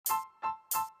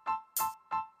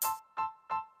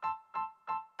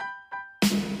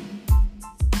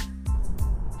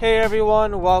Hey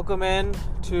everyone, welcome in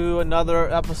to another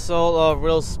episode of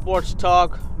Real Sports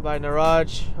Talk by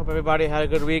Niraj. Hope everybody had a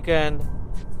good weekend.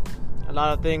 A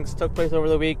lot of things took place over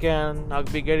the weekend. I'll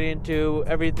be getting into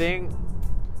everything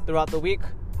throughout the week.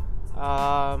 We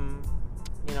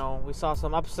saw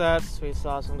some upsets. We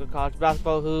saw some good college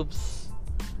basketball hoops.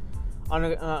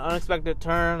 Unexpected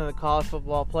turn in the college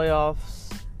football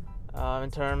playoffs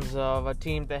in terms of a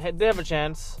team that did have a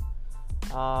chance,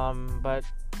 but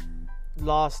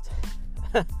lost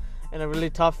in a really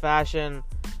tough fashion,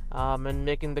 and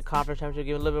making the conference championship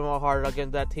game a little bit more harder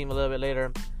against that team a little bit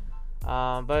later.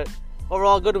 But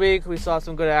overall, good week. We saw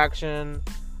some good action.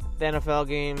 The NFL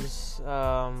games.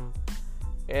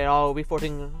 Week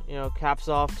 14, caps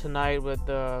off tonight with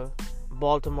the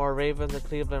Baltimore Ravens and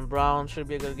Cleveland Browns. Should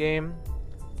be a good game.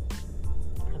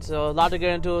 So a lot to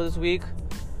get into this week,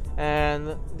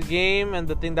 and the game and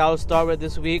the thing that I'll start with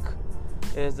this week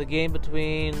is the game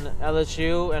between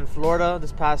LSU and Florida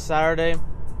this past Saturday.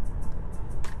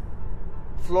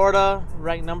 Florida,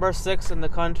 ranked number 6 in the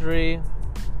country,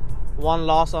 one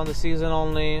loss on the season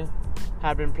only,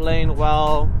 had been playing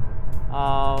well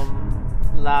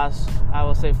last, I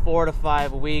will say, 4 to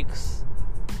 5 weeks,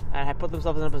 and had put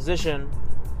themselves in a position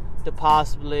to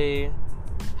possibly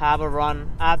have a run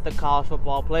at the college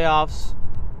football playoffs.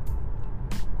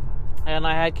 And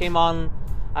I came on,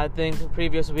 I think, the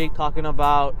previous week talking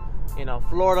about,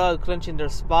 Florida clinching their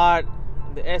spot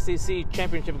in the SEC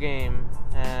championship game,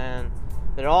 and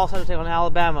they're all set to take on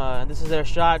Alabama, and this is their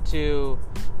shot to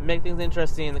make things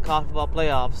interesting in the college football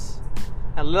playoffs.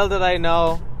 And little did I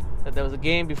know that there was a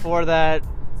game before that.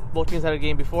 Both teams had a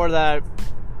game before that,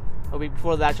 a week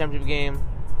before that championship game,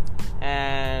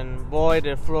 and boy,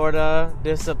 did Florida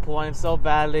disappoint so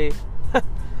badly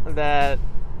that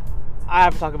I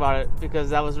have to talk about it,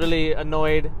 because I was really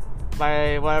annoyed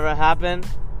by whatever happened.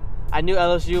 I knew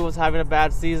LSU was having a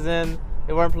bad season.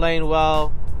 They weren't playing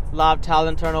well. A lot of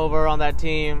talent turnover on that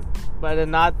team. But I did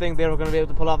not think they were going to be able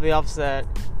to pull off the upset.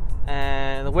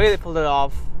 And the way they pulled it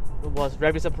off was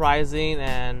very surprising.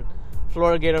 And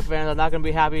Florida Gator fans are not going to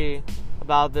be happy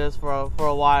about this for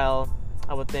a while,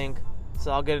 I would think.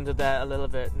 So I'll get into that a little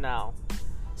bit now.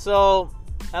 So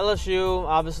LSU,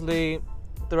 obviously,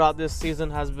 throughout this season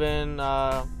has been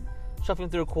shuffling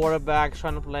through quarterbacks,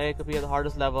 trying to play, compete at the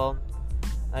hardest level.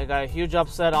 I got a huge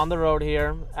upset on the road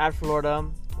here at Florida,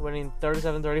 winning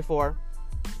 37-34.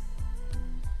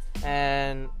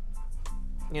 And,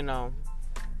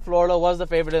 Florida was the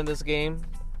favorite in this game.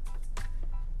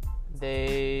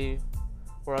 They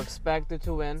were expected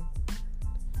to win.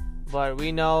 But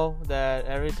we know that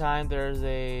every time there's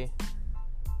a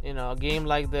game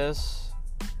like this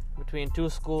between two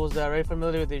schools that are very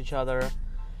familiar with each other,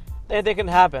 anything can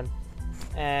happen.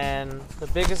 And the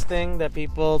biggest thing that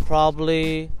people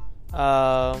probably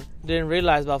didn't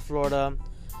realize about Florida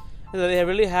is that they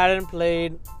really hadn't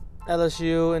played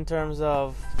LSU in terms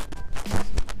of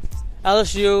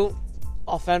LSU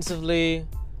offensively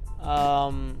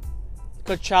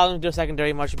could challenge their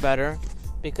secondary much better,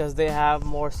 because they have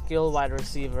more skilled wide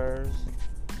receivers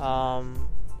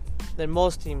than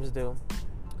most teams do.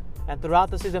 And throughout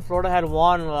the season, Florida had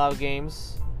won a lot of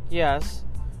games, yes,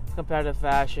 competitive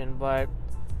fashion, but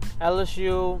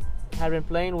LSU had been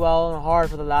playing well and hard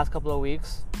for the last couple of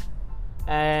weeks.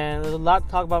 And there's a lot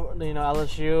to talk about,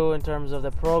 LSU in terms of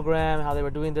the program, how they were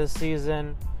doing this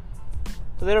season.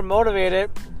 So they were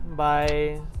motivated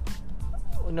by,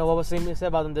 what was being said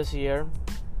about them this year.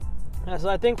 And so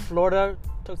I think Florida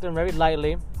took them very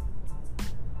lightly.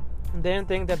 They didn't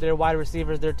think that their wide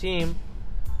receivers, their team,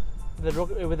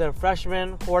 with their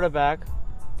freshman quarterback,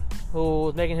 who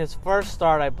was making his first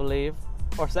start, I believe,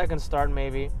 or second start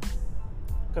maybe,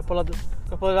 could pull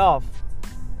it off.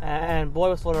 And boy,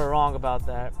 was Florida wrong about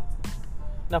that.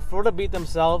 Now, Florida beat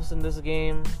themselves in this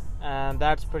game, and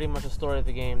that's pretty much the story of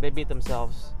the game. They beat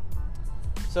themselves.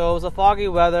 So it was a foggy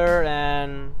weather,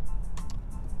 and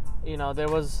there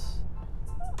was,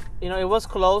 it was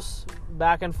close,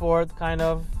 back and forth, kind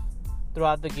of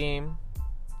throughout the game.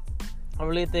 I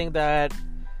really think that,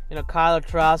 Kyle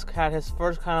Trask had his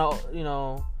first kind of,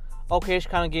 okayish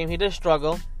kind of game. He did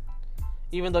struggle.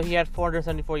 Even though he had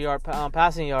 474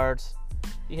 passing yards,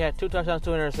 he had 2 touchdowns,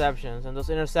 2 interceptions. And those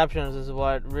interceptions is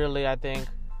what really, I think,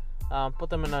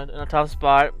 put them in a tough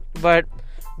spot. But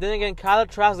then again, Kyle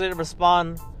Trask didn't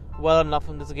respond well enough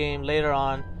in this game later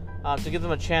on to give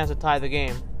them a chance to tie the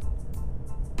game.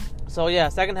 So, yeah,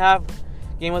 second half,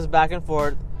 game was back and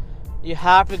forth. You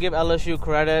have to give LSU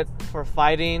credit for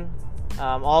fighting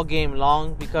all game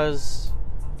long, because,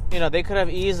 they could have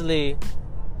easily,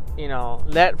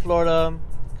 let Florida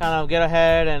kind of get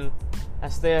ahead and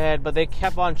stay ahead, but they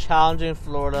kept on challenging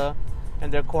Florida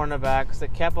and their cornerbacks. They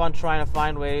kept on trying to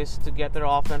find ways to get their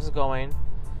offense going,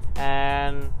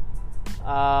 and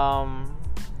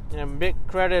big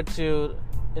credit to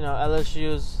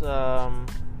LSU's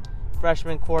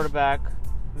freshman quarterback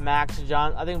Max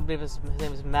John. I believe his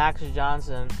name is Max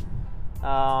Johnson.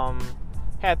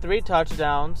 Had 3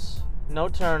 touchdowns, no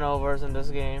turnovers in this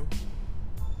game.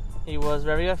 He was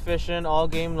very efficient all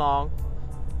game long.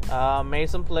 Made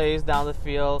some plays down the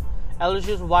field.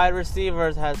 LSU's wide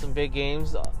receivers had some big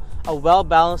games. A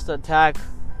well-balanced attack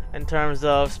in terms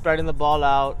of spreading the ball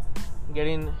out,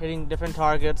 hitting different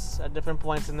targets at different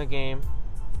points in the game.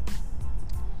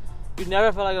 You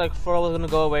never felt like Florida was going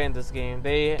to go away in this game.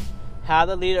 They had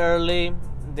the lead early.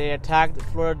 They attacked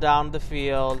Florida down the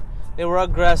field. They were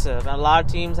aggressive, and a lot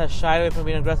of teams have shied away from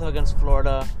being aggressive against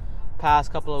Florida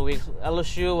past couple of weeks.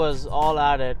 LSU was all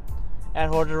at it. Ed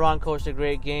Orgeron coached a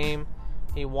great game.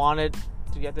 He wanted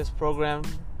to get this program,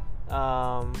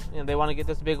 they want to get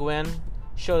this big win,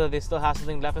 show that they still have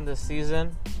something left in this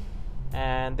season,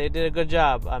 and they did a good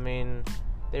job. I mean,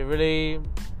 they really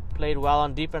played well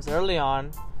on defense early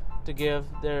on to give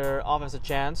their offense a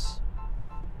chance.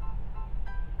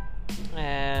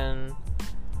 And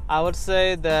I would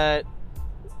say that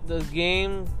the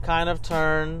game kind of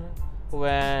turned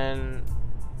when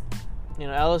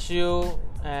LSU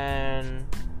and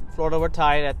Florida were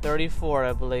tied at 34,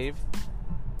 I believe.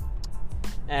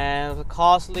 And it was a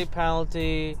costly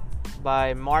penalty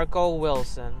by Marco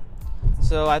Wilson.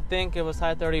 So I think it was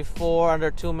tied 34,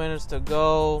 under 2 minutes to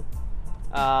go.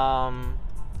 It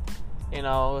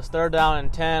was 3rd down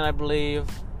and 10, I believe.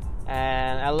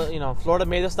 And Florida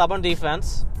made a stop on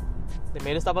defense. They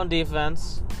made a stop on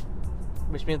defense,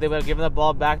 which means they would have given the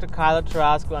ball back to Kyle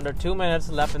Trask with under 2 minutes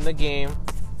left in the game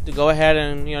to go ahead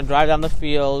and drive down the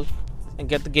field and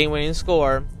get the game-winning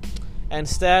score.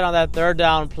 Instead, on that 3rd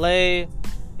down play,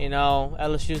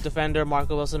 LSU's defender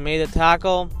Marco Wilson made a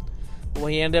tackle. But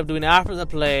what he ended up doing after the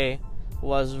play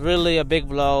was really a big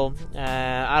blow,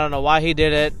 and I don't know why he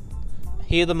did it.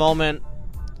 Heat of the moment.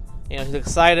 He's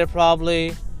excited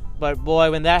probably, but boy,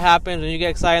 when that happens, when you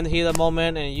get excited in the heat of the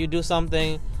moment and you do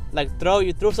something like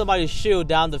you threw somebody's shoe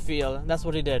down the field. That's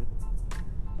what he did.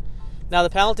 Now, the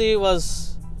penalty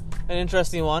was an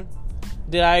interesting one.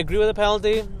 Did I agree with the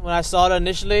penalty? When I saw it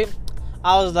initially,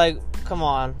 I was like, come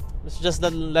on. It's just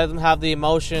let them have the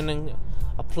emotion and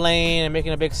a playing and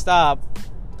making a big stop.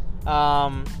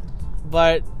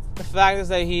 But the fact is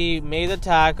that he made the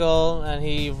tackle and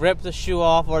he ripped the shoe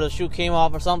off, or the shoe came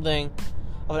off or something,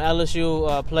 of an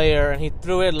LSU player, and he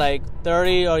threw it like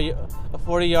 30 or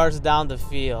 40 yards down the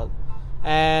field.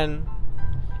 And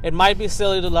it might be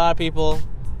silly to a lot of people,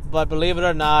 but believe it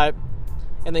or not,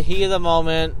 in the heat of the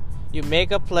moment, you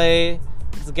make a play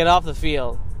to get off the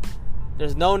field.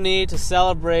 There's no need to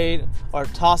celebrate or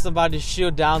toss somebody's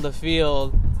shoe down the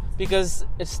field, because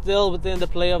it's still within the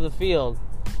play of the field.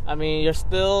 I mean, you're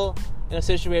still in a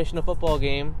situation, a football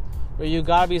game, where you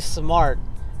gotta be smart.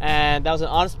 And that was an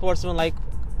unsportsmanlike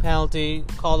penalty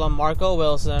called on Marco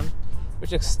Wilson,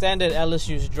 which extended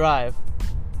LSU's drive.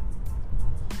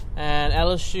 And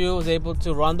LSU was able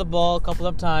to run the ball a couple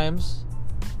of times,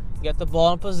 get the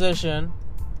ball in position,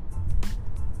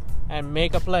 and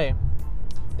make a play.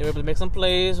 They were able to make some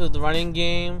plays with the running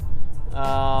game,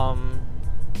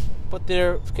 put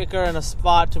their kicker in a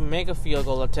spot to make a field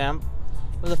goal attempt.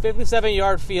 It was a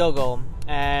 57-yard field goal,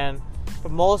 and for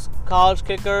most college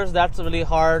kickers, that's a really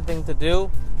hard thing to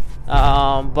do.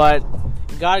 But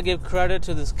you gotta give credit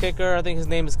to this kicker. I think his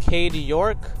name is Cade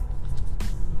York.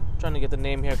 I'm trying to get the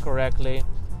name here correctly.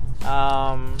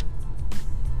 Sorry,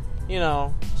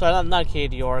 not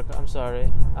Cade York. I'm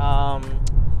sorry.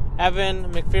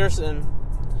 Evan McPherson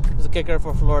was a kicker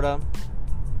for Florida,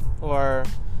 or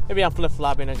maybe I'm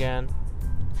flip-flopping again.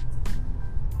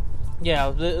 Yeah,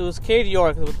 it was Cade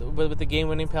York with the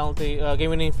game-winning penalty,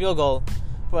 game-winning field goal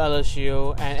for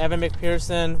LSU, and Evan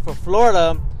McPherson for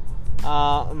Florida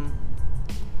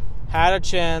had a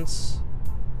chance.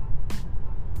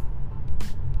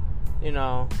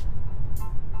 Yeah.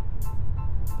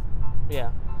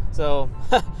 So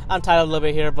I'm tired a little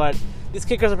bit here, but these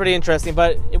kickers are pretty interesting.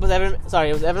 But it was Evan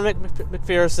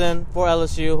McPherson for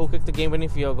LSU who kicked the game-winning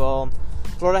field goal.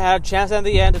 Florida had a chance at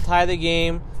the end to tie the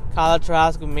game. Kyle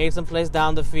Trask made some plays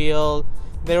down the field.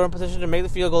 They were in position to make the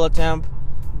field goal attempt,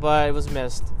 but it was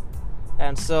missed.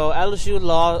 And so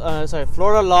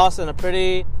Florida lost in a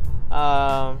pretty,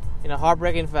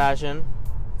 heartbreaking fashion.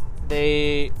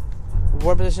 They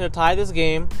were in position to tie this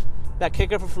game. That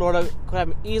kicker for Florida could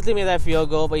have easily made that field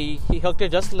goal, but he hooked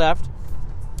it just left.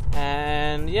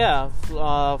 And yeah,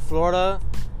 Florida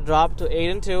dropped to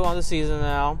 8-2 on the season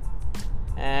now.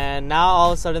 and now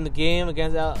all of a sudden the game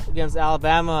against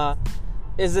Alabama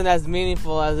isn't as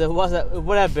meaningful as it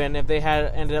would have been if they had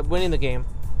ended up winning the game.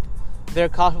 Their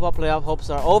college football playoff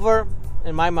hopes are over,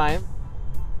 in my mind.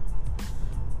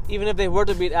 Even if they were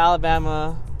to beat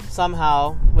Alabama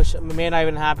somehow, which may not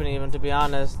even happen, even to be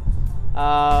honest,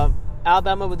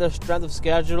 Alabama, with their strength of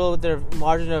schedule, with their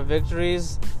margin of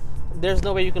victories, there's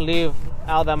no way you can leave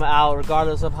Alabama out,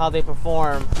 regardless of how they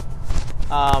perform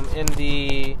in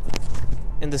the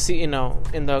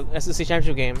SEC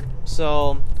championship game.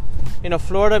 So,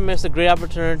 Florida missed a great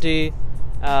opportunity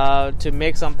to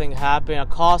make something happen. A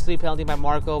costly penalty by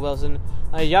Marco Wilson,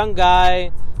 a young guy.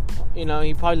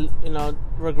 He probably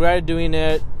regretted doing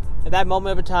it. At that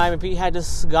moment of time, if he had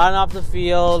just gotten off the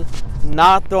field,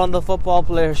 not thrown the football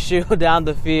player's shoe down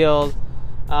the field,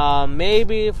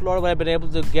 maybe Florida would have been able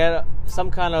to get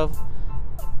some kind of,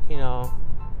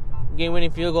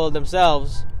 game-winning field goal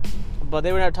themselves. But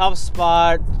they were in a tough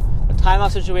spot. The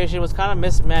timeout situation was kind of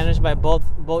mismanaged by both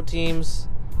teams,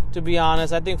 to be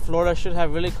honest. I think Florida should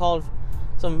have really called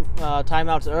some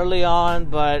timeouts early on,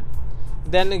 but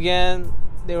then again,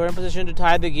 they were in position to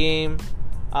tie the game,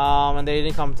 and they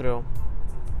didn't come through.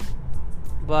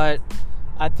 But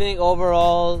I think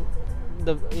overall,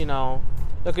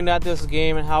 looking at this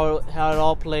game and how it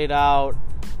all played out,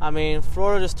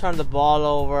 Florida just turned the ball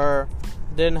over,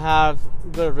 didn't have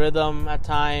good rhythm at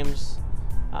times.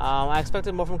 I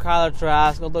expected more from Kyler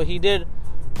Trask, although he did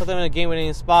put them in a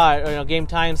game-winning spot, or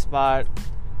game-tying spot.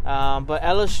 But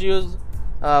LSU,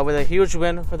 with a huge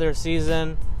win for their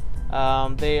season,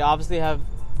 they obviously have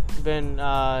been,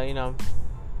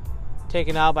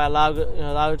 taken out by a lot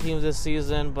of teams this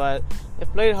season, but they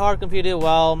played hard, competed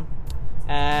well.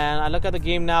 And I look at the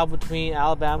game now between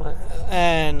Alabama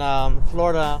and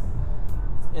Florida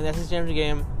in the SEC championship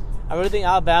game. I really think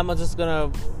Alabama's just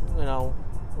gonna,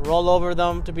 roll over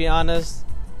them, to be honest.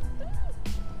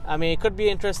 It could be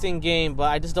an interesting game,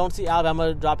 but I just don't see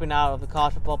Alabama dropping out of the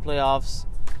college football playoffs,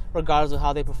 regardless of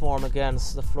how they perform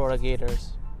against the Florida Gators.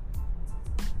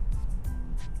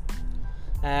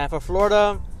 And for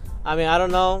Florida, I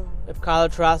don't know if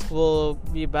Kyler Trask will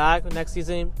be back next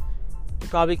season. He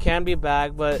probably can be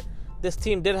back, but this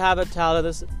team did have a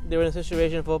talent. They were in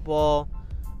situation football.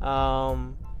 I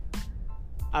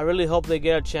really hope they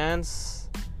get a chance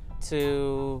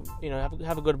to,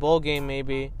 have a good bowl game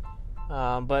maybe.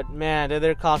 But man,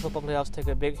 their college football playoffs take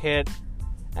a big hit,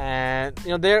 and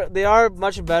they are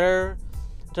much better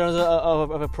in terms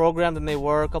of a program than they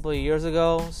were a couple of years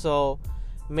ago. So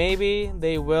maybe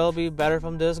they will be better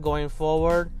from this going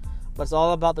forward. But it's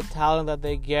all about the talent that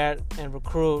they get and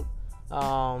recruit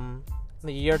in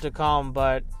the year to come.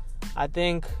 But I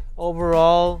think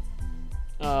overall,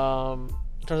 in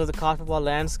terms of the college football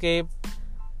landscape,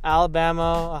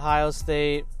 Alabama, Ohio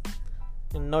State,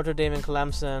 and Notre Dame and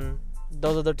Clemson,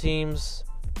 those are the teams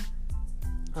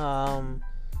to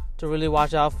really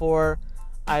watch out for.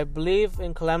 I believe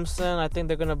in Clemson. I think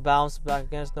they're going to bounce back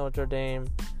against Notre Dame.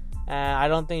 And I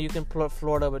don't think you can put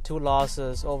Florida with 2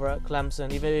 losses over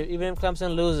Clemson. Even if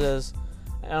Clemson loses,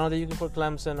 I don't think you can put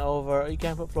you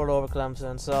can't put Florida over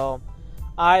Clemson. So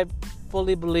I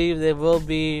fully believe there will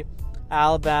be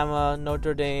Alabama,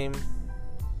 Notre Dame,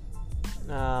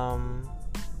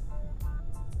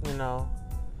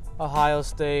 Ohio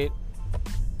State.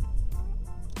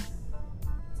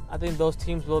 I think those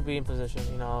teams will be in position.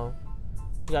 You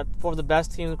got 4 of the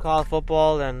best teams in college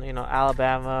football, and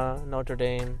Alabama, Notre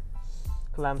Dame,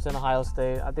 Clemson, Ohio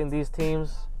State. I think these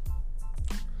teams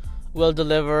will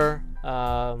deliver.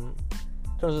 In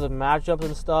terms of the matchups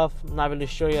and stuff, I'm not really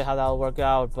sure yet how that will work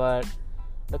out, but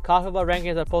the college football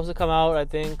rankings are supposed to come out, I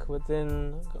think,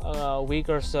 within a week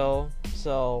or so.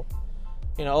 So,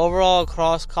 overall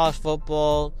across college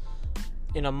football,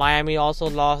 Miami also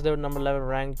lost their number 11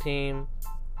 ranked team.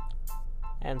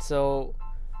 And so,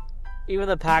 even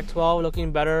the Pac-12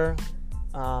 looking better,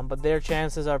 but their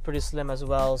chances are pretty slim as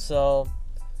well. So,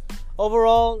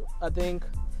 overall, I think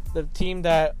the team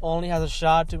that only has a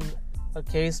shot to a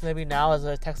case maybe now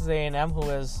is Texas A&M, who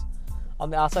is on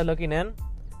the outside looking in,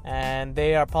 and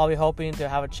they are probably hoping to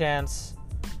have a chance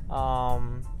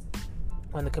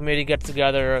when the committee gets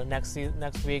together next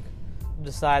week to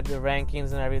decide the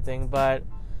rankings and everything. But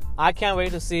I can't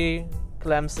wait to see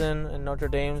Clemson and Notre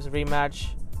Dame's rematch.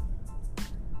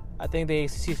 I think the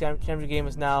ACC championship game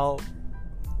is now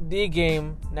the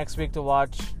game next week to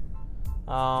watch,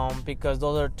 because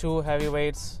those are 2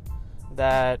 heavyweights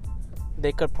that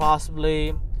they could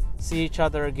possibly see each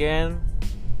other again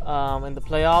in the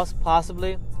playoffs,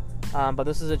 possibly. But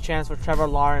this is a chance for Trevor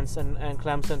Lawrence and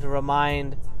Clemson to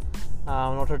remind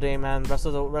Notre Dame and rest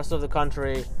of the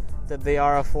country that they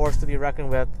are a force to be reckoned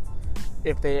with.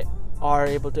 if they are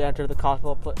able to enter the college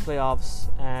football playoffs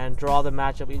and draw the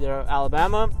matchup either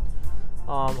Alabama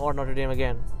or Notre Dame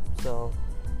again. So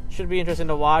should be interesting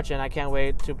to watch, and I can't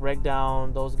wait to break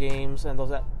down those games and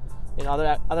those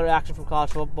other action from college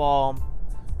football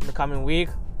in the coming week.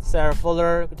 Sarah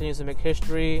Fuller continues to make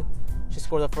history. She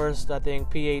scored the first, I think,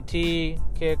 PAT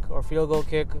kick or field goal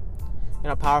kick in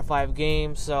a Power 5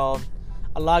 game. So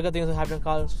a lot of good things that happen in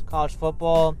college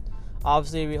football.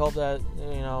 Obviously, we hope that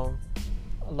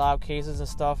a lot of cases and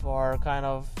stuff are kind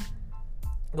of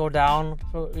go down,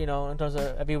 in terms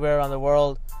of everywhere around the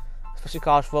world, especially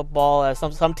college football, as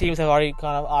some teams have already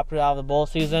kind of opted out of the bowl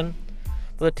season.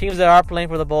 But the teams that are playing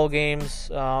for the bowl games,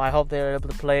 I hope they're able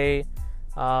to play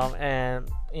and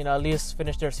at least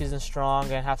finish their season strong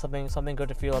and have something good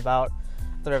to feel about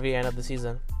at the very end of the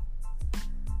season.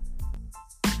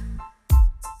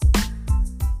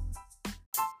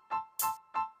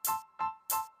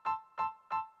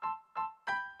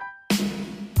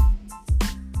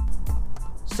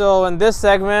 So in this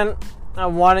segment, I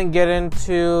want to get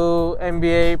into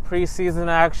NBA preseason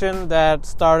action that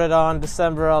started on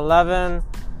December 11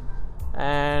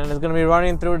 and is going to be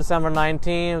running through December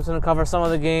 19. I'm going to cover some of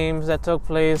the games that took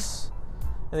place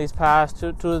in these past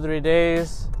two to 3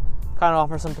 days, kind of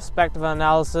offer some perspective and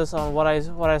analysis on what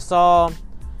I saw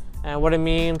and what it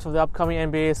means for the upcoming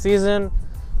NBA season,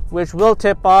 which will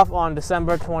tip off on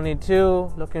December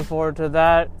 22. Looking forward to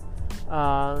that.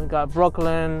 We got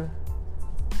Brooklyn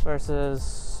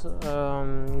versus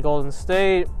Golden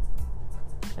State,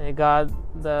 and you got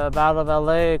the Battle of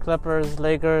LA, Clippers,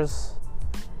 Lakers,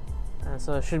 and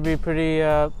so it should be pretty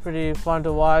fun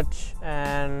to watch,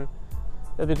 and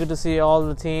it'll be good to see all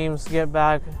the teams get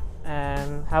back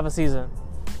and have a season.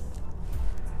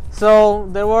 So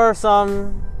there were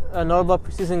some notable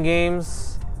preseason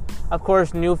games. Of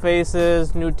course, new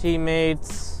faces, new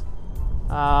teammates,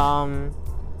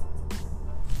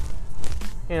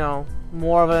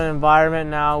 more of an environment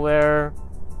now where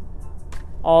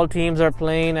all teams are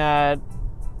playing at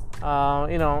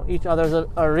each other's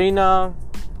arena.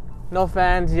 No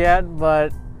fans yet,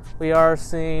 but we are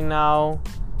seeing now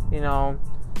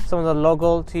some of the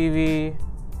local TV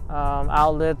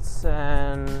outlets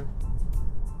and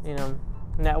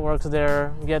networks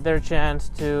there get their chance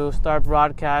to start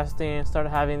broadcasting, start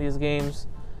having these games.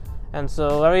 And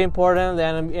so very important, the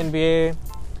NBA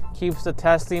keeps the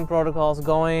testing protocols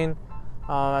going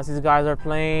as these guys are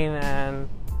playing and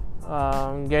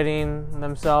getting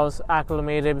themselves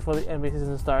acclimated before the NBA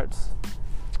season starts.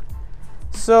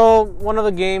 So one of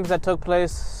the games that took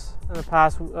place in the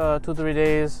past 2-3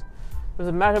 days was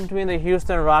a matchup between the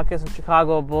Houston Rockets and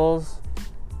Chicago Bulls.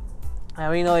 And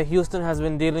we know that Houston has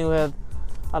been dealing with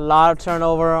a lot of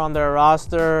turnover on their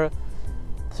roster.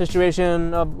 The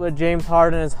situation with James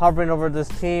Harden is hovering over this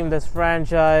team, this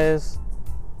franchise.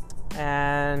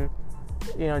 And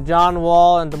John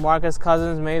Wall and DeMarcus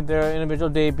Cousins made their individual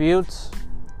debuts,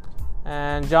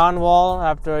 and John Wall,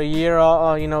 after a year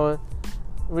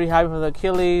rehabbing from the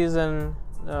Achilles and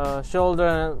shoulder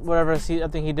and whatever I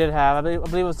think he did have, I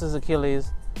believe it was his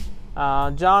Achilles.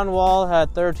 John Wall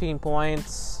had 13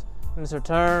 points in his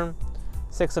return,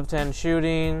 6 of 10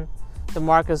 shooting.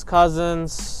 DeMarcus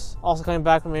Cousins, also coming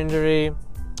back from injury,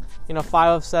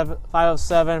 5 of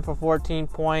 7 for 14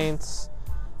 points.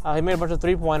 He made a bunch of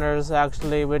three-pointers,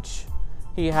 actually, which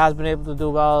he has been able to do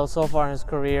well so far in his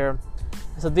career.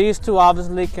 So these two,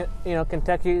 obviously,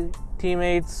 Kentucky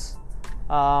teammates,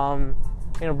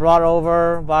 brought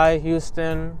over by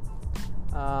Houston.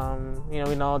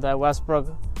 We know that Westbrook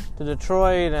to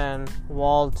Detroit and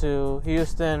Wall to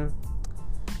Houston.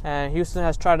 And Houston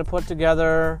has tried to put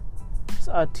together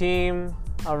a team,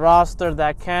 a roster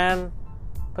that can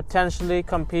potentially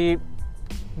compete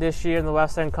this year in the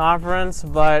Western Conference.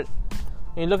 But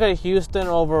when you look at Houston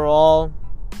overall,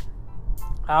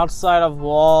 outside of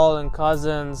Wall and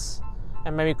Cousins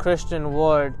and maybe Christian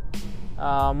Wood,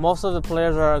 most of the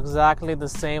players are exactly the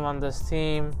same on this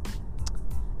team.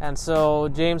 And so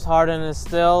James Harden is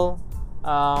still,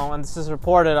 and this is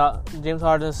reported, James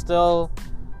Harden is still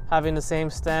having the same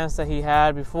stance that he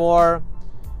had before.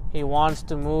 He wants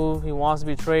to move, he wants to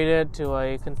be traded to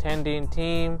a contending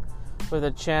team with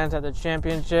a chance at the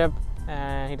championship,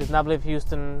 and he does not believe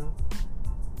Houston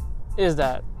is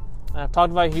that. And I've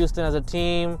talked about Houston as a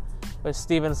team with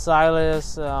Stephen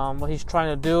Silas, what he's trying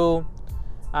to do.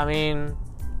 I mean,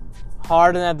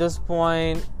 Harden at this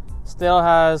point still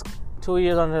has 2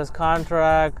 years on his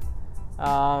contract.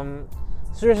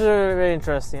 Seriously, very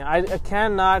interesting. I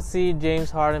cannot see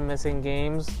James Harden missing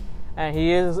games, and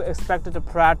he is expected to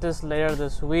practice later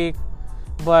this week.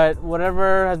 But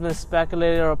whatever has been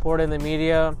speculated or reported in the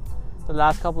media the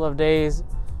last couple of days,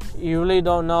 you really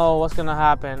don't know what's going to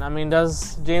happen. I mean,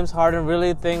 does James Harden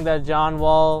really think that John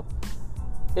Wall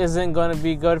isn't going to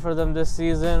be good for them this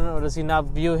season, or does he not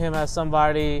view him as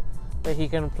somebody that he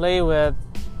can play with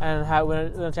and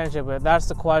win a championship with? That's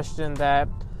the question that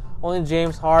only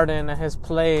James Harden and his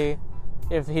play,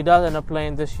 if he does end up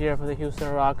playing this year for the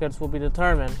Houston Rockets, will be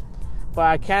determined. But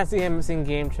I can't see him missing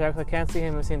game checks. I can't see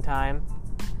him missing time.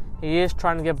 He is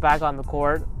trying to get back on the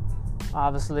court,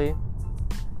 obviously.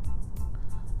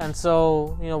 And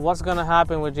so, what's going to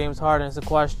happen with James Harden is the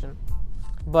question.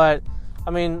 But,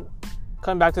 I mean,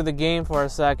 coming back to the game for a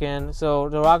second. So,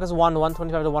 the Rockets won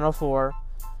 125-104.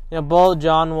 Both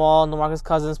John Wall and DeMarcus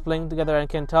Cousins playing together in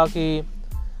Kentucky.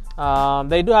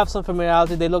 They do have some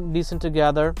familiarity. They look decent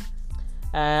together.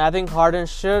 And I think Harden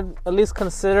should at least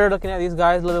consider looking at these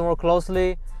guys a little bit more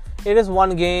closely. It is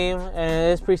one game, and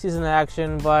it is preseason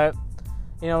action, but,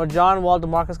 John Wall,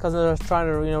 DeMarcus Cousins are trying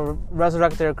to,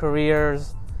 resurrect their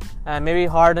careers. And maybe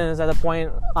Harden is at the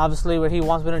point, obviously, where he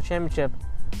wants to win a championship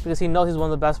because he knows he's one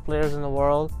of the best players in the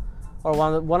world, or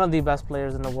one of the best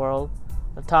players in the world.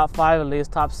 The top 5 at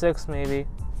least, top 6 maybe.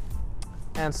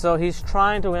 And so he's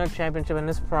trying to win a championship in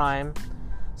his prime.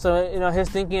 So, his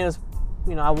thinking is,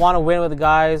 I want to win with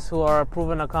guys who are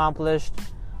proven accomplished.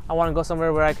 I want to go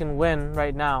somewhere where I can win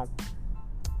right now.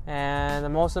 And the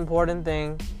most important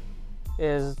thing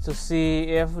is to see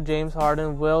if James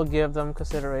Harden will give them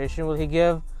consideration. Will he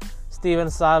give Stephen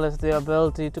Silas the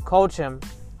ability to coach him?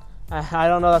 I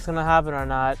don't know if that's going to happen or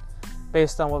not,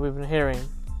 based on what we've been hearing.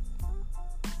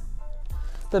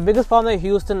 The biggest problem that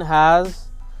Houston has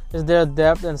is their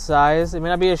depth and size. It may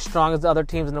not be as strong as the other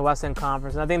teams in the Western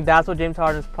Conference. And I think that's what James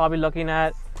Harden is probably looking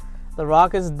at. The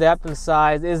Rockets' depth and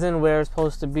size isn't where it's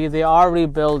supposed to be. They are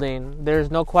rebuilding.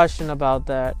 There's no question about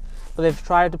that. But they've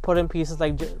tried to put in pieces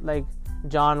like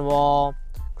John Wall,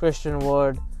 Christian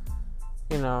Wood,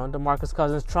 DeMarcus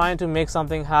Cousins, trying to make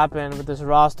something happen with this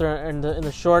roster in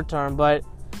the short term. But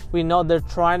we know they're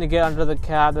trying to get under the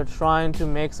cap. They're trying to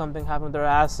make something happen with their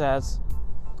assets.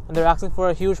 And they're asking for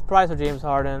a huge price for James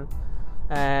Harden.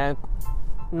 And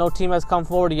no team has come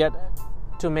forward yet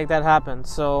to make that happen.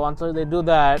 So until they do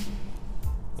that,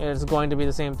 it's going to be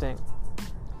the same thing.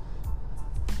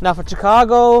 Now for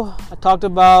Chicago, I talked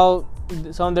about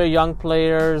some of their young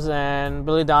players and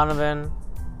Billy Donovan.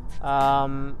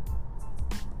 A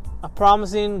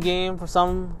promising game for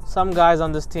some guys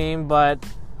on this team, but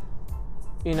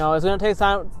it's going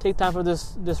to take time for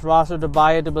this roster to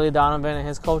buy into Billy Donovan and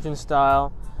his coaching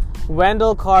style.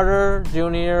 Wendell Carter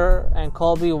Jr. and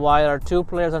Colby White are 2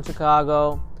 players on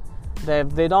Chicago. If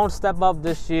they don't step up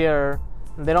this year,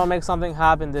 and they don't make something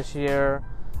happen this year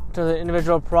to the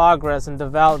individual progress and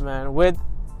development with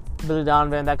Billy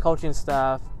Donovan and that coaching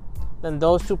staff, then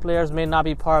those 2 players may not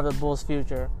be part of the Bulls'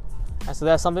 future. And so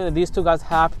that's something that these 2 guys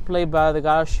have to play better. They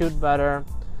got to shoot better.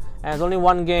 And it's only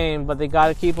one game, but they got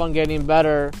to keep on getting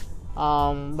better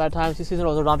by the time the season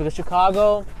rolls around, because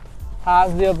Chicago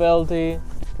has the ability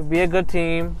to be a good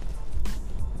team.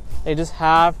 They just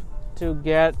have to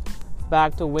get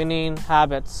back to winning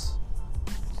habits,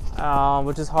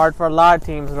 which is hard for a lot of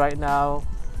teams right now.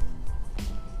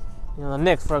 The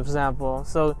Knicks, for example.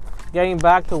 So getting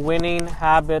back to winning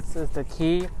habits is the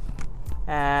key,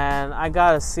 and I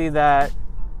gotta see that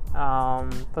for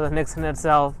the Knicks in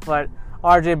itself. But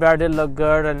RJ Barrett did look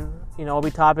good, and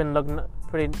Obi Toppin looked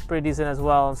pretty decent as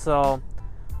well. So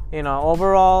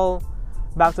overall,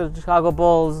 back to the Chicago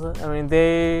Bulls. I mean,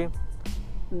 they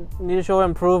need to show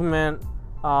improvement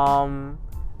and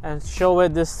show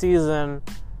it this season.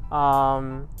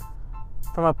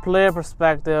 From a player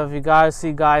perspective, you gotta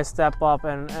see guys step up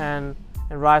and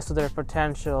rise to their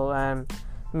potential and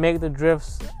make the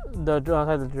draft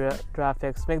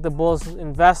picks, make the Bulls'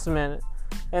 investment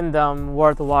in them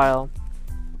worthwhile.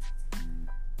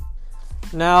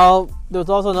 Now, there was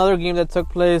also another game that took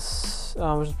place,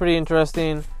 which is pretty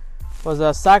interesting.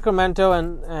 Was Sacramento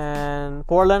and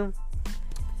Portland.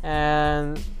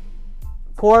 And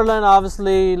Portland,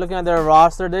 obviously, looking at their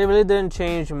roster, they really didn't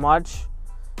change much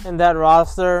in that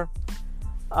roster.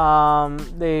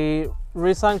 They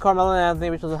re-signed Carmelo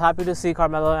Anthony, which I was happy to see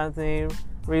Carmelo Anthony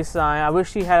re-sign. I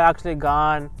wish he had actually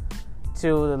gone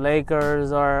to the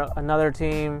Lakers or another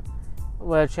team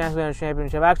with a chance to win a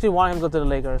championship. I actually want him to go to the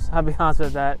Lakers. I'll be honest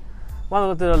with that. I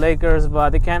want to go to the Lakers,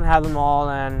 but they can't have them all.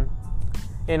 And,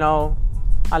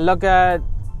 I look at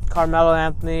Carmelo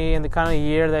Anthony and the kind of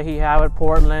year that he had with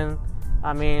Portland.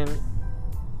 I mean,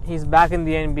 he's back in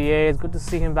the NBA. It's good to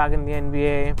see him back in the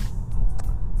NBA.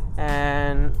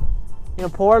 And,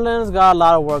 Portland's got a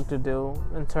lot of work to do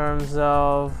in terms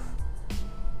of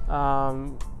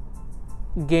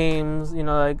games,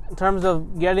 like in terms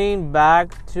of getting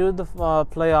back to the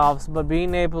playoffs, but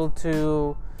being able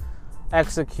to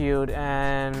execute.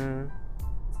 And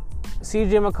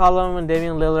CJ McCollum and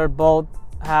Damian Lillard both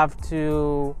have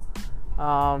to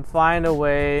find a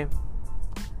way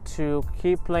to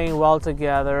keep playing well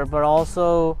together, but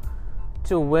also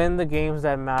to win the games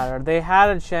that matter. They had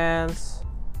a chance,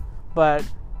 but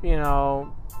we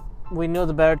knew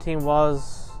the better team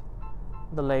was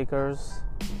the Lakers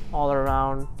all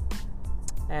around,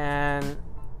 and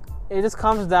it just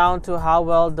comes down to how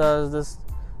well does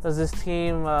this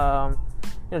team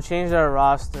change their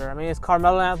roster. I mean, is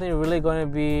Carmelo Anthony really going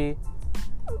to be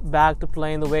back to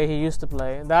playing the way he used to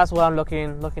play? That's what I'm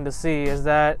looking to see. Is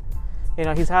that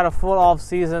he's had a full off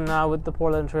season now with the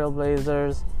Portland Trail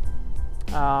Blazers.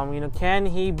 Can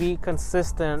he be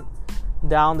consistent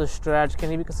down the stretch? Can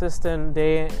he be consistent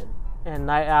day and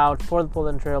night out for the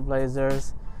Portland Trail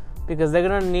Blazers? Because they're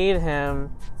going to need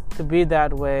him to be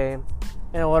that way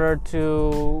in order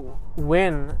to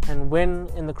win in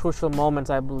the crucial moments,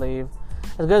 I believe.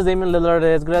 As good as Damian Lillard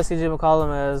is, as good as CJ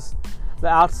McCollum is, the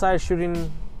outside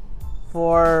shooting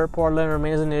for Portland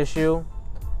remains an issue.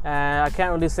 And I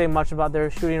can't really say much about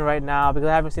their shooting right now because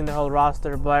I haven't seen their whole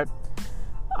roster. But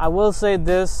I will say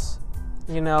this,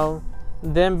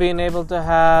 them being able to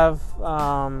have,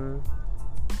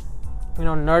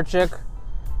 Nurkic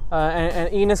and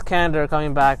Enes Kanter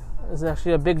coming back is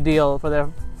actually a big deal for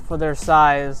their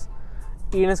size.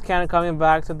 Enes Kanter coming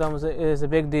back to them is a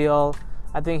big deal.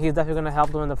 I think he's definitely going to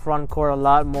help them in the front court a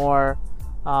lot more.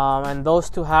 And those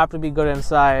two have to be good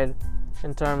inside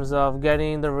in terms of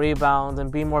getting the rebounds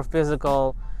and being more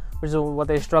physical, which is what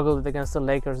they struggled with against the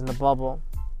Lakers in the bubble.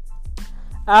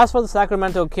 As for the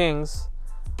Sacramento Kings,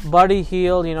 Buddy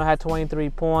Hield, had 23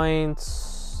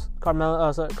 points.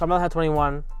 Carmelo had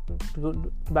 21.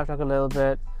 To backtrack a little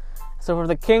bit. So for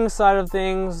the Kings side of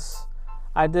things,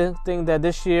 I did think that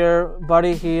this year,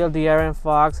 Buddy Hield, De'Aaron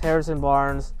Fox, Harrison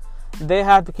Barnes, they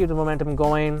have to keep the momentum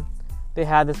going. They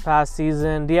had this past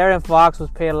season. De'Aaron Fox was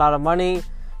paid a lot of money.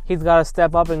 He's got to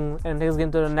step up and he's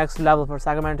getting to the next level for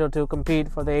Sacramento to compete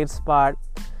for the 8th spot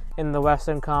in the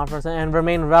Western Conference and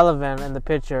remain relevant in the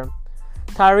picture.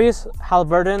 Tyrese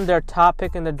Haliburton, their top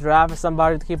pick in the draft, is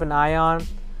somebody to keep an eye on.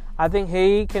 I think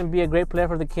he can be a great player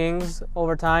for the Kings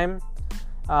over time.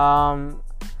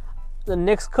 The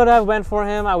Knicks could have went for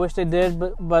him. I wish they did,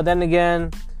 but then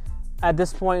again, at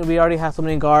this point, we already have so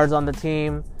many guards on the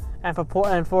team. And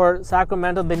for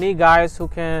Sacramento, they need guys who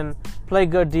can play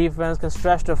good defense, can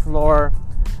stretch the floor.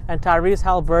 And Tyrese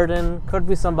Haliburton could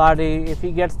be somebody, if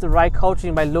he gets the right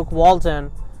coaching by Luke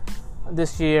Walton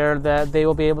this year, that they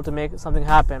will be able to make something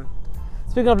happen.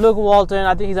 Speaking of Luke Walton,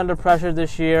 I think he's under pressure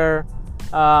this year.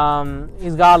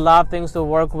 He's got a lot of things to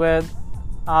work with,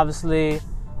 obviously.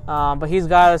 But he's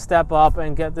got to step up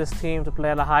and get this team to play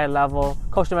at a high level,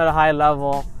 coach them at a high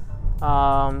level,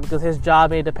 because his job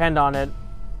may depend on it.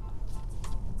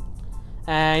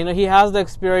 And he has the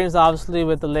experience, obviously,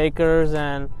 with the Lakers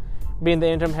and being the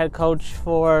interim head coach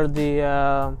for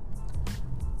the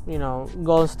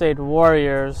Golden State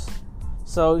Warriors.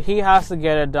 So he has to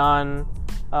get it done.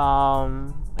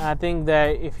 And I think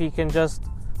that if he can just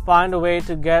find a way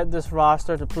to get this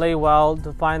roster to play well,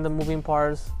 to find the moving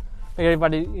parts, make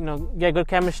everybody get good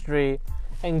chemistry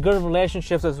and good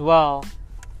relationships as well,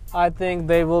 I think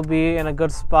they will be in a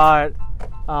good spot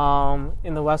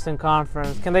in the Western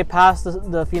Conference. Can they pass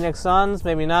the Phoenix Suns?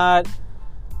 Maybe not,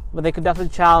 but they could definitely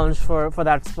challenge for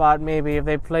that spot maybe if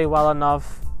they play well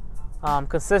enough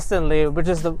consistently, which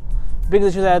is the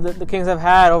biggest issue that the Kings have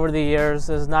had over the years,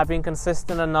 is not being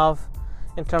consistent enough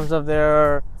in terms of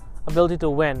their ability to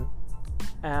win.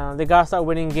 And they got to start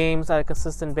winning games at a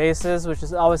consistent basis, which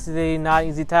is obviously not an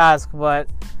easy task, but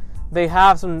they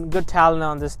have some good talent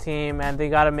on this team and they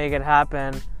got to make it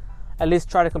happen. At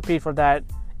least try to compete for that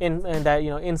in that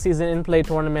in-season, in-play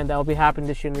tournament that will be happening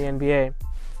this year in the NBA.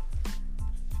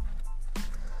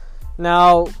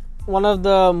 Now, one of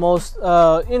the most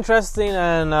interesting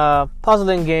and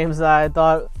puzzling games that I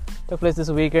thought took place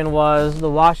this weekend was the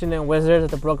Washington Wizards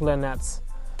at the Brooklyn Nets.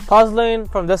 Puzzling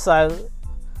from this side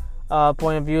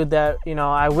point of view that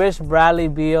I wish Bradley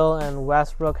Beal and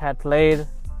Westbrook had played.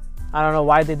 I don't know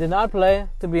why they did not play,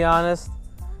 to be honest.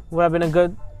 Would have been a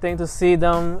good thing to see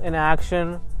them in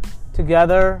action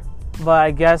together, but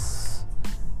I guess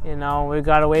we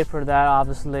gotta wait for that,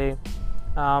 obviously.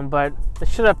 But they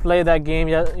should have played that game,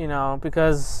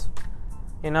 because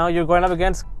you're going up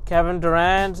against Kevin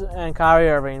Durant and Kyrie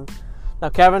Irving. Now,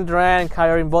 Kevin Durant and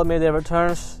Kyrie Irving both made their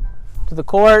returns to the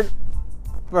court,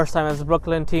 first time as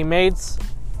Brooklyn teammates.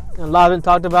 And a lot of them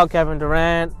talked about Kevin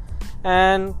Durant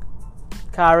and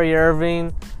Kyrie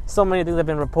Irving So many things have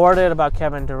been reported about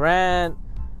Kevin Durant,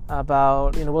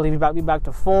 about, will he be back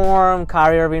to form?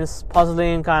 Kyrie Irving's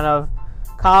puzzling kind of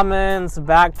comments,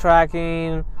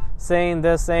 backtracking, saying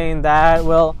this, saying that.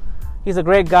 Well, he's a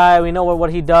great guy. We know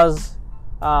what he does,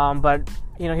 but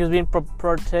he was being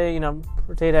portrayed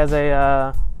as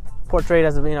a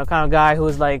kind of guy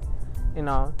who's like,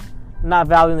 not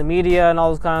valuing the media and all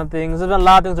those kind of things. There's been a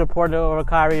lot of things reported over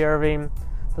Kyrie Irving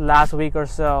the last week or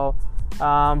so,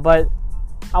 but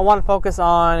I want to focus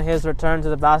on his return to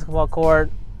the basketball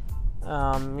court.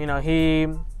 He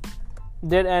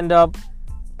did end up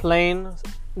playing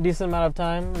a decent amount of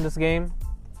time in this game.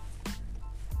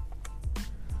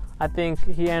 I think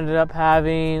he ended up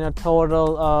having a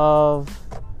total of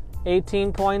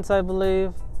 18 points, I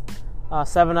believe.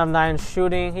 7 of 9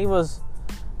 shooting. He was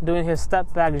doing his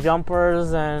step back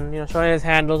jumpers and showing his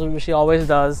handles, which he always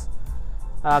does.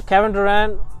 Kevin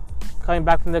Durant coming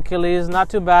back from the Achilles, not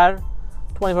too bad.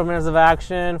 24 minutes of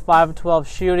action, 5 of 12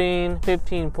 shooting,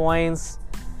 15 points.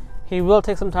 He will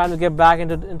take some time to get back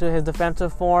into his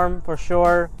defensive form for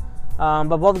sure.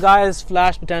 But both guys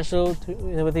flash potential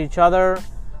with each other.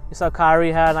 You saw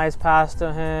Kyrie had a nice pass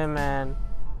to him, and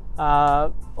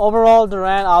overall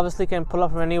Durant obviously can pull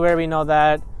up from anywhere. We know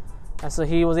that, and so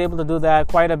he was able to do that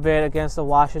quite a bit against the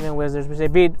Washington Wizards, which they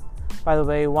beat, by the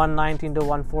way, 119 to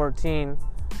 114.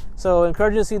 So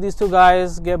encouraging to see these two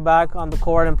guys get back on the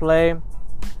court and play.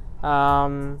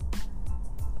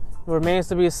 Remains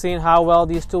to be seen how well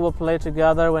these two will play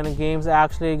together when the games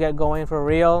actually get going for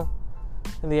real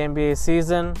in the NBA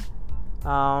season.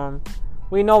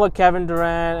 We know what Kevin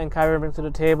Durant and Kyrie bring to the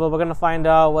table. We're going to find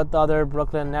out what the other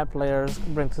Brooklyn Net players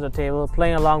bring to the table,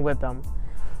 playing along with them.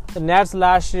 The Nets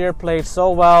last year played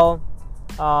so well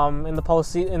in the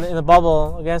postseason, in the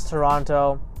bubble against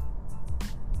Toronto.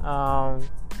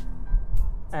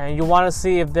 And you want to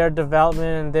see if their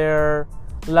development and their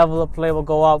level of play will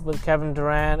go up with Kevin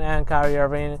Durant and Kyrie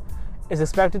Irving. It's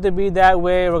expected to be that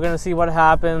way. We're going to see what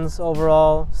happens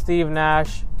overall. Steve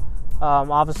Nash,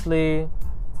 obviously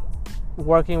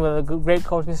working with a great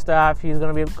coaching staff. He's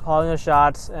going to be calling the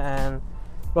shots and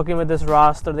working with this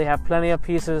roster. They have plenty of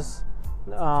pieces,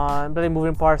 plenty of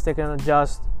moving parts they can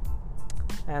adjust.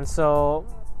 And so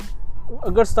a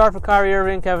good start for Kyrie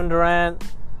Irving, Kevin Durant.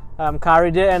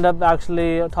 Kyrie did end up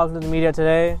actually talking to the media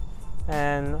today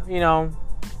and,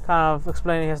 kind of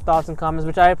explaining his thoughts and comments,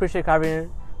 which I appreciate Kyrie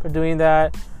for doing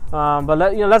that. But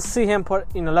let's see him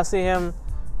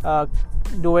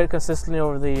do it consistently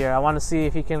over the year. I want to see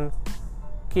if he can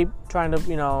keep trying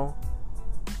to,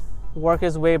 work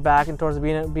his way back and towards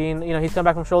being, he's come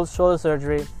back from shoulder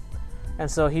surgery, and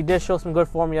so he did show some good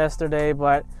form yesterday.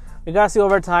 But we gotta see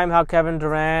over time how Kevin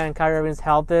Durant and Kyrie Irving's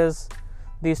health is.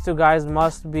 These two guys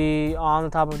must be on the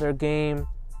top of their game,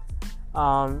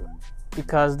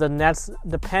 because the Nets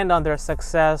depend on their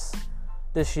success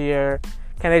this year.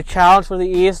 Can they challenge for the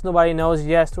East? Nobody knows.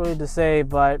 Yes, too early to say,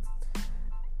 but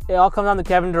it all comes down to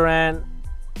Kevin Durant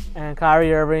and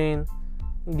Kyrie Irving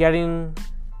getting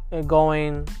it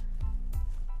going.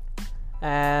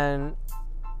 And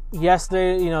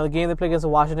yesterday, the game they played against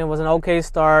Washington was an okay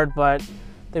start, but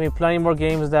there'll be plenty more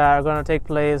games that are going to take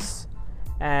place.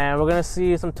 And we're going to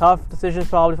see some tough decisions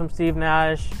probably from Steve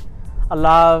Nash. A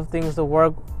lot of things to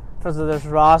work in terms of this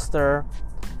roster.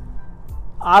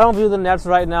 I don't view the Nets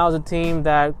right now as a team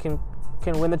that can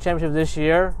win the championship this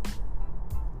year.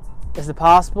 Is it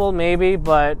possible? Maybe,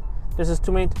 but there's just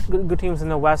too many good teams in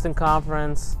the Western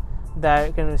Conference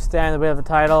that can stand in the way of the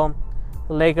title.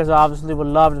 The Lakers obviously would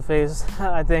love to face,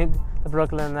 I think, the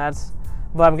Brooklyn Nets.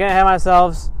 But I'm getting ahead of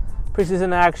myself.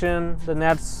 Preseason action, the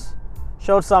Nets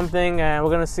showed something, and we're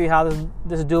going to see how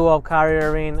this duo of Kyrie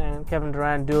Irving and Kevin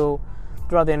Durant do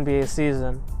throughout the NBA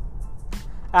season.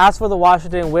 As for the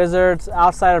Washington Wizards,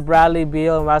 outside of Bradley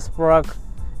Beal and Westbrook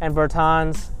and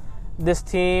Bertans, this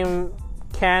team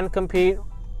can compete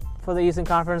for the Eastern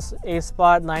Conference 8th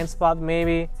spot, 9th spot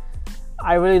maybe.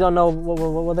 I really don't know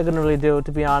what they're going to really do,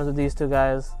 to be honest with these two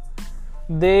guys.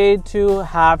 They too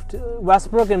have to,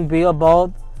 Westbrook and Beal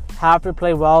both have to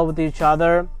play well with each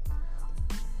other.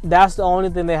 That's the only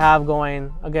thing they have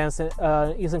going against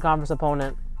an Eastern Conference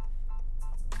opponent.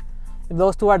 If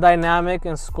those two are dynamic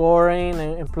and scoring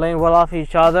and playing well off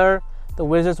each other, the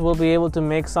Wizards will be able to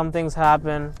make some things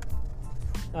happen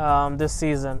this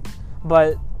season.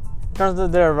 But in terms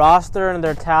of their roster and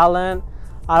their talent,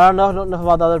 I don't know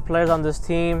about the other players on this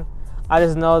team. I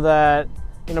just know that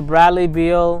Bradley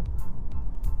Beal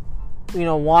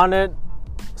wanted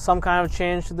some kind of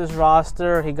change to this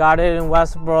roster. He got it in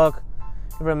Westbrook.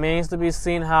 It remains to be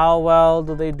seen how well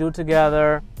do they do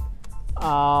together.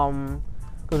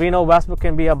 Because we know Westbrook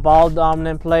can be a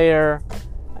ball-dominant player,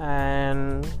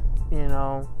 and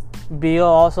Beal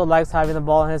also likes having the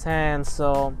ball in his hands,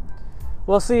 so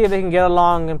we'll see if they can get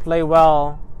along and play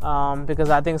well, because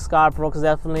I think Scott Brooks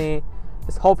definitely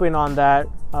is hoping on that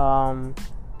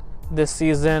this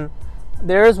season.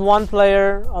 There is one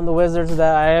player on the Wizards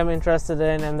that I am interested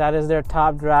in, and that is their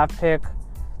top draft pick,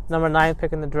 number 9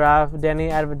 pick in the draft, Denny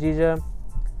Avdija.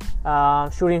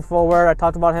 Shooting forward, I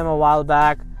talked about him a while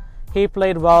back. He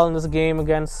played well in this game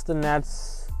against the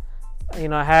Nets.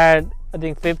 Had, I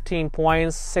think, 15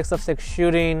 points, 6 of 6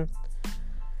 shooting.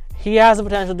 He has the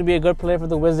potential to be a good player for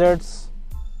the Wizards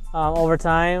over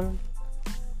time.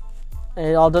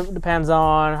 It all depends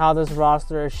on how this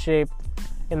roster is shaped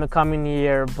in the coming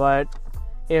year. But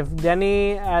if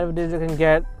Denny Avdija can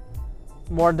get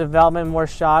more development, more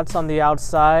shots on the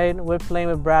outside with playing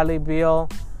with Bradley Beal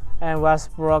and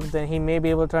Westbrook, then he may be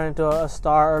able to turn into a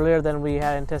star earlier than we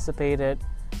had anticipated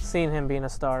seeing him being a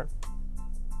star.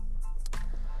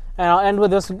 And I'll end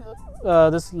with this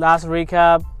last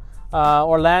recap.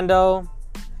 Orlando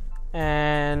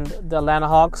and the Atlanta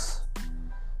Hawks.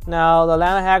 Now, the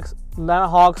Atlanta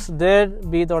Hawks did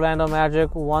beat the Orlando Magic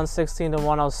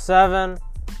 116-107.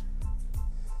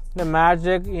 The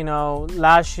Magic,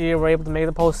 last year were able to make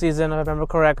the postseason, if I remember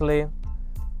correctly.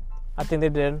 I think they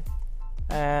did.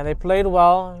 And they played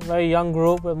well. Very young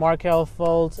group with Markelle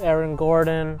Fultz, Aaron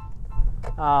Gordon.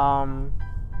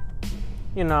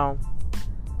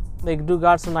 They do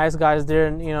got some nice guys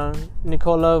there.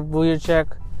 Nikola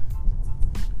Vucevic.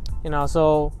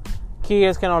 So key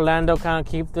is, can Orlando kind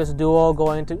of keep this duo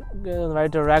going in the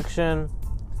right direction?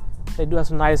 They do have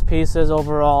some nice pieces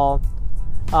overall.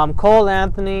 Cole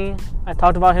Anthony, I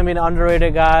talked about him being an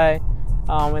underrated guy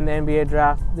in the NBA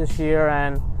draft this year,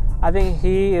 and I think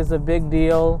he is a big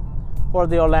deal for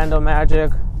the Orlando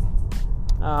Magic.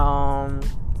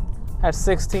 Had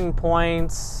 16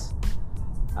 points,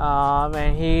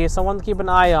 and he's someone to keep an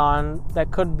eye on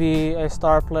that could be a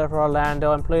star player for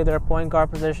Orlando and play their point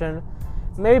guard position.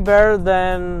 Maybe better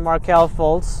than Markelle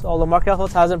Fultz, although Markelle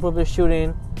Fultz has improved his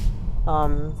shooting.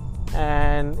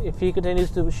 And if he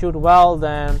continues to shoot well,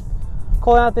 then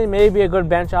Cole Anthony may be a good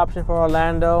bench option for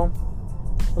Orlando.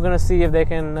 We're going to see if they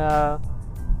can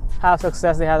have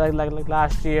success they had like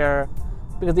last year,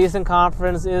 because the Eastern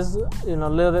Conference is a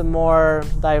little bit more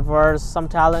diverse. Some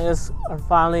talent is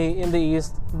finally in the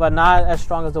East, but not as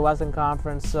strong as the Western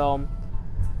Conference. So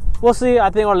we'll see. I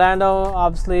think Orlando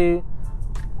obviously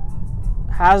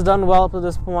has done well up to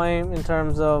this point in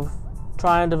terms of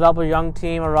trying to develop a young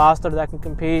team, a roster that can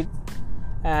compete.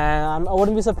 And I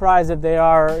wouldn't be surprised if they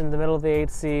are in the middle of the 8th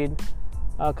seed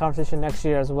conversation next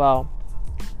year as well.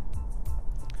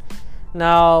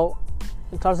 Now,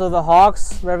 in terms of the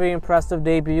Hawks, very impressive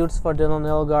debuts for Dylan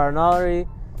Gallinari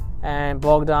and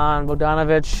Bogdan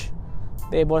Bogdanovic.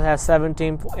 They both had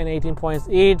 17 and 18 points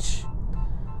each.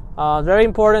 Very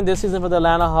important this season for the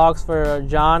Atlanta Hawks for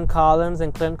John Collins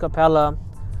and Clint Capella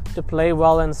to play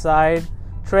well inside.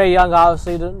 Trae Young,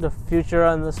 obviously the future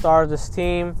and the star of this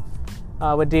team.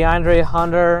 With DeAndre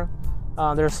Hunter,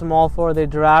 their small forward they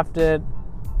drafted.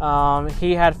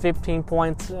 He had 15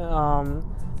 points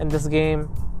in this game.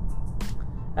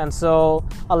 And so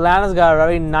Atlanta's got a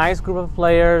very nice group of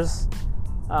players.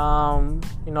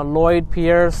 Lloyd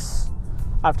Pierce,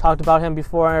 I've talked about him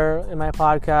before in my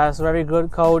podcast. Very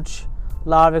good coach, a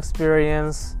lot of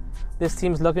experience. This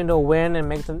team's looking to win and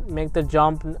make the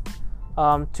jump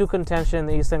to contention in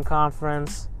the Eastern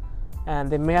Conference.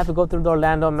 And they may have to go through the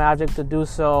Orlando Magic to do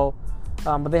so.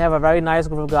 But they have a very nice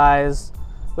group of guys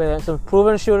with some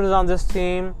proven shooters on this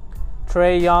team.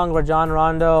 Trae Young, Rajon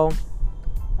Rondo.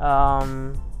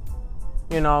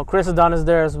 Chris Dunn is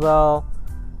there as well.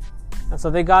 And so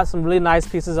they got some really nice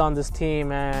pieces on this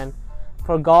team. And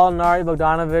for Gallinari,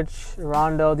 Bogdanovic,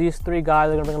 Rondo, these three guys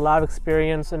are going to bring a lot of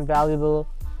experience and valuable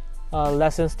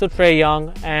lessons to Trae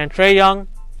Young. And Trae Young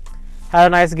had a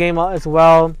nice game as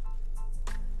well.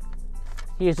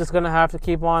 He's just going to have to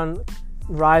keep on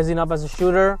rising up as a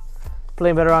shooter,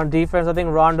 playing better on defense. I think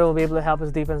Rondo will be able to help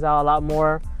his defense out a lot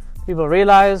more. People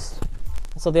realize.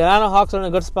 So the Atlanta Hawks are in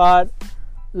a good spot.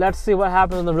 Let's see what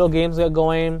happens when the real games get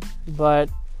going.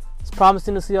 But it's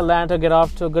promising to see Atlanta get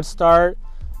off to a good start.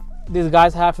 These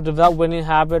guys have to develop winning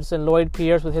habits, and Lloyd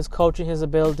Pierce, with his coaching, his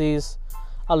abilities,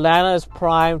 Atlanta is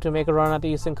primed to make a run at the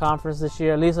Eastern Conference this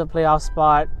year, at least a playoff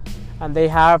spot. And they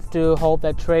have to hope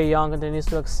that Trae Young continues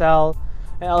to excel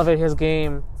and elevate his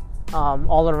game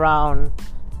all around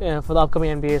for the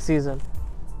upcoming NBA season.